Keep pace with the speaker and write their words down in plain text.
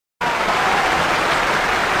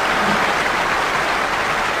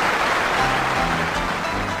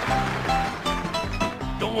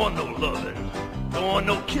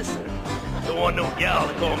want no kissing. Don't want no gal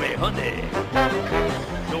to call me honey.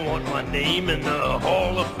 Don't want my name in the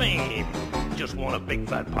Hall of Fame. Just want a big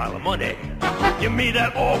fat pile of money. Give me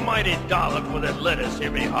that almighty dollar for that lettuce,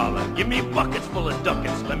 hear me holler. Give me buckets full of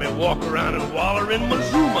ducats, let me walk around and waller in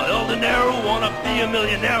Mazuma, El Dinero, wanna be a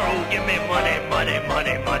millionaire. Give me money, money,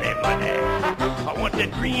 money, money, money. I want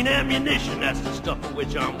that green ammunition, that's the stuff for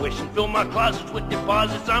which I'm wishing. Fill my closets with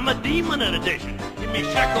deposits, I'm a demon in addition. Give me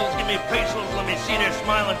shekels, give me pesos, let me see their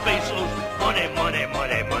smiling faces. Money, money,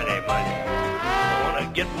 money, money, money. I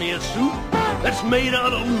wanna get me a suit that's made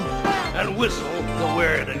out of loot and whistle to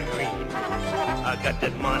wear it in green. I got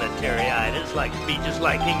that monetary-itis, like to be just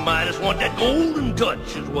like King Midas. Want that golden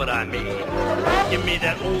touch is what I mean. Give me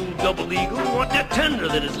that old double eagle. Want that tender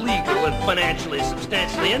that is legal and financially,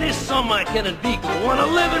 substantially any sum I can inveigle. Want to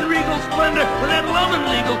live in regal splendor with that loving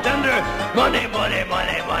legal tender. Money, money,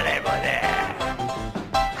 money, money, money.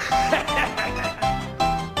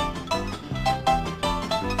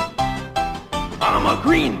 I'm a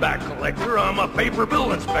greenback collector, I'm a paper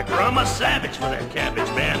bill inspector, I'm a savage for that cabbage,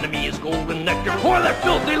 man, to me is golden nectar. Pour that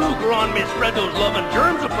filthy lucre on me, spread those loving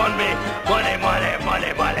germs upon me. Money, money,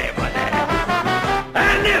 money, money, money.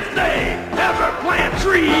 And if they ever plant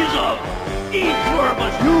trees of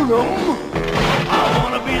enormous unum, I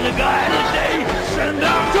want to be the guy that they send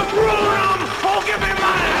out to prune them. Oh, give me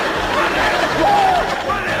money, money, money,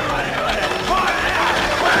 money, money, money, money.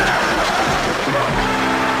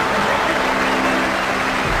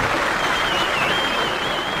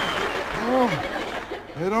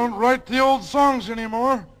 They don't write the old songs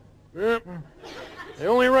anymore. Yep. They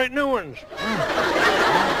only write new ones.